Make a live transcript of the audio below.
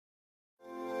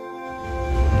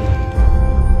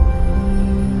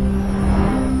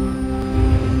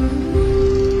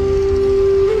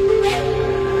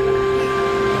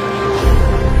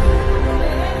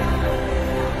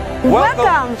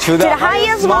to the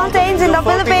highest mountains in the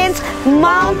Philippines,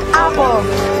 Mount Apo.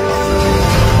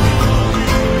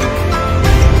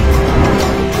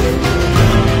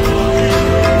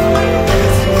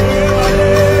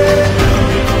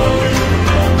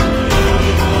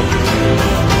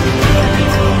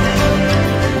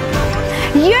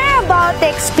 You're about to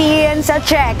experience a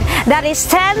trek that is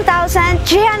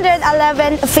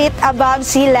 10,311 feet above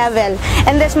sea level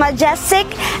in this majestic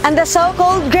and the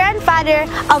so-called grandfather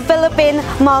of Philippine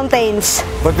mountains.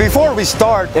 But before we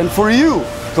start, and for you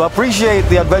to appreciate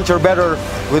the adventure better,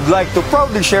 we'd like to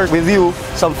proudly share with you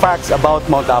some facts about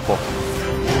Mount Apo.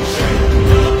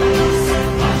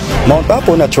 Mount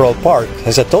Apo Natural Park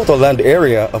has a total land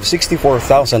area of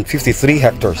 64,053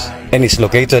 hectares and is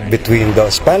located between the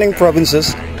spanning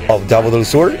provinces of Davao del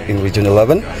Sur in Region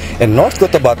 11 and North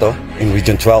Cotabato in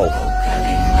Region 12.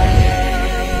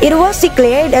 It was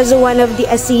declared as one of the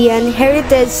ASEAN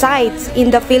heritage sites in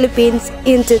the Philippines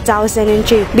in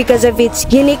 2003 because of its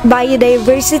unique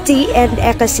biodiversity and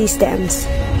ecosystems.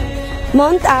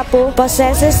 Mount Apo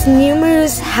possesses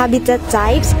numerous habitat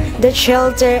types that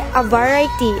shelter a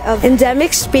variety of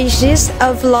endemic species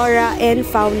of flora and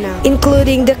fauna,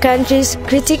 including the country's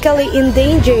critically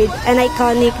endangered and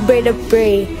iconic bird of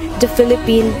prey, the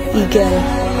Philippine eagle.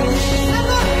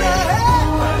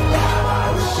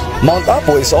 Mount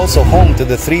Apo is also home to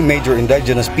the three major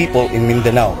indigenous people in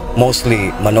Mindanao, mostly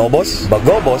Manobos,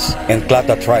 Bagobos, and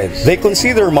Klata tribes. They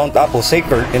consider Mount Apo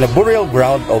sacred in a burial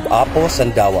ground of Apo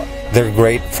Sandawa, their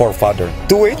great forefather,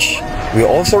 to which we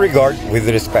also regard with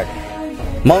respect.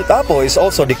 Mount Apo is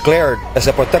also declared as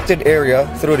a protected area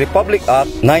through Republic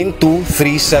Act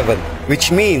 9237,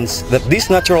 which means that this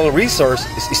natural resource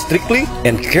is strictly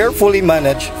and carefully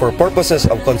managed for purposes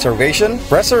of conservation,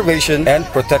 preservation, and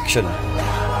protection.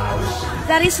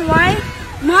 That is why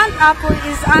Mount Apo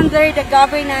is under the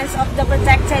governance of the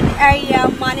Protected Area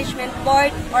Management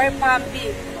Board, or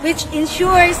PAMB, which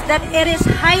ensures that it is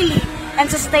highly and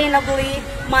sustainably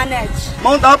managed.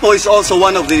 Mount Apo is also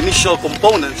one of the initial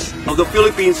components of the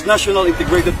Philippines National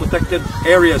Integrated Protected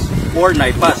Areas, or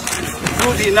NIPAS,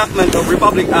 through the enactment of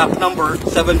Republic Act number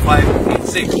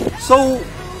 7586. So,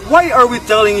 why are we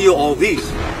telling you all this?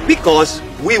 Because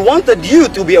we wanted you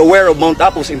to be aware of Mount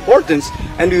Apo's importance,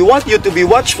 and we want you to be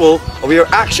watchful of your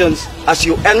actions as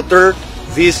you enter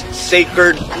this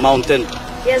sacred mountain.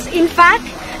 Yes, in fact,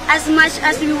 as much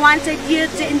as we wanted you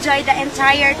to enjoy the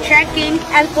entire trekking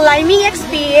and climbing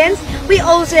experience, we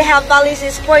also have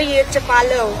policies for you to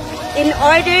follow in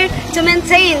order to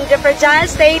maintain the fragile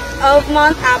state of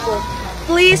Mount Apo.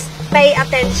 Please pay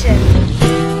attention.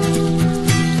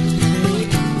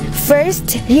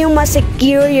 First, you must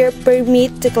secure your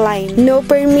permit to climb. No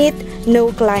permit,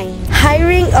 no climb.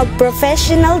 Hiring of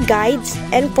professional guides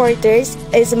and porters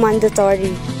is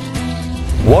mandatory.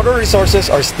 Water resources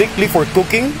are strictly for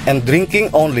cooking and drinking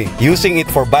only. Using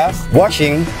it for bath,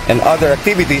 washing, and other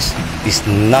activities is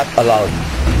not allowed.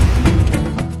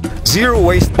 Zero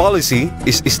waste policy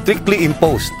is strictly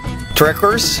imposed.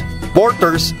 Trekkers,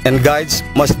 porters, and guides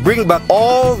must bring back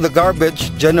all the garbage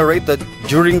generated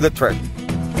during the trek.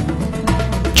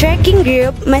 Trekking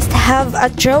group must have a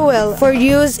trowel for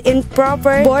use in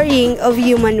proper burying of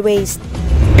human waste.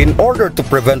 In order to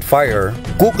prevent fire,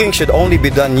 cooking should only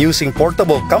be done using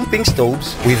portable camping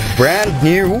stoves with brand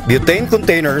new butane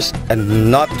containers and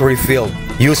not refilled.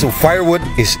 Use of firewood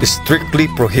is strictly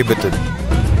prohibited.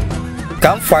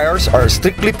 Campfires are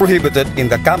strictly prohibited in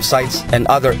the campsites and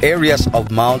other areas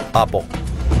of Mount Apo.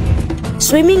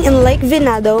 Swimming in Lake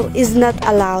Venado is not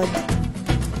allowed.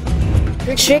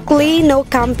 Strictly no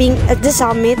camping at the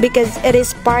summit because it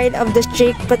is part of the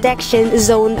strict protection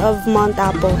zone of Mount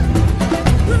Apo.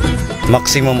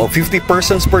 Maximum of 50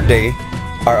 persons per day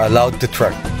are allowed to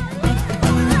trek.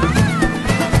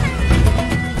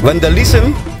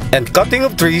 Vandalism and cutting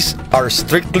of trees are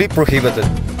strictly prohibited.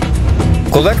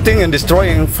 Collecting and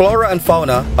destroying flora and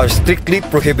fauna are strictly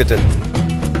prohibited,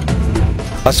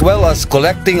 as well as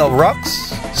collecting of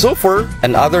rocks, sulfur,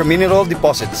 and other mineral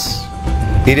deposits.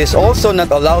 It is also not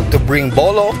allowed to bring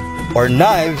bolo or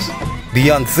knives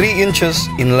beyond 3 inches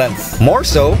in length. More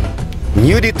so,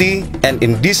 nudity and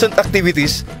indecent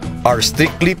activities are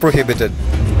strictly prohibited.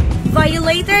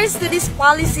 Violators to these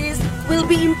policies will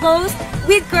be imposed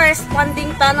with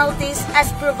corresponding penalties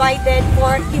as provided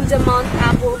for in the Mount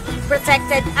Apo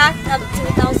Protected Act of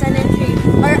 2003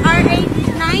 or RA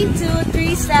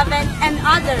 9237 and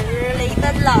other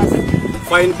related laws.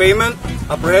 Fine payment,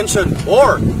 apprehension,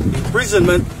 or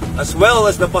imprisonment, as well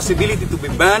as the possibility to be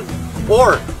banned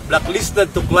or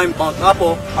blacklisted to climb Mount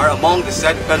Apo are among the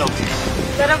said penalties.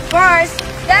 But of course,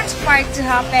 that's part to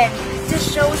happen. to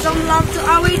show some love to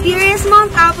our dearest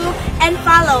Mount Apo and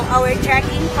follow our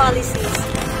trekking policies.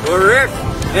 Correct.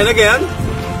 And again,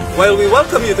 while we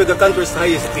welcome you to the country's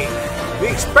highest peak, we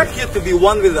expect you to be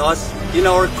one with us in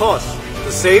our cause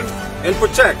to save and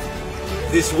protect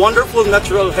this wonderful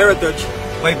natural heritage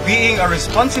by being a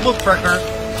responsible trekker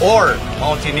or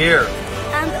mountaineer.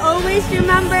 And always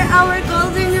remember our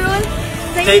golden rule: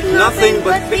 Take nothing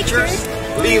but pictures,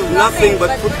 leave nothing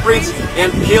but footprints,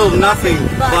 and kill nothing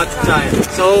but time.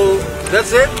 So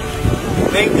that's it.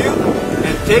 Thank you,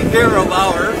 and take care of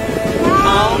our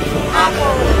Mount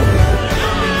Apo.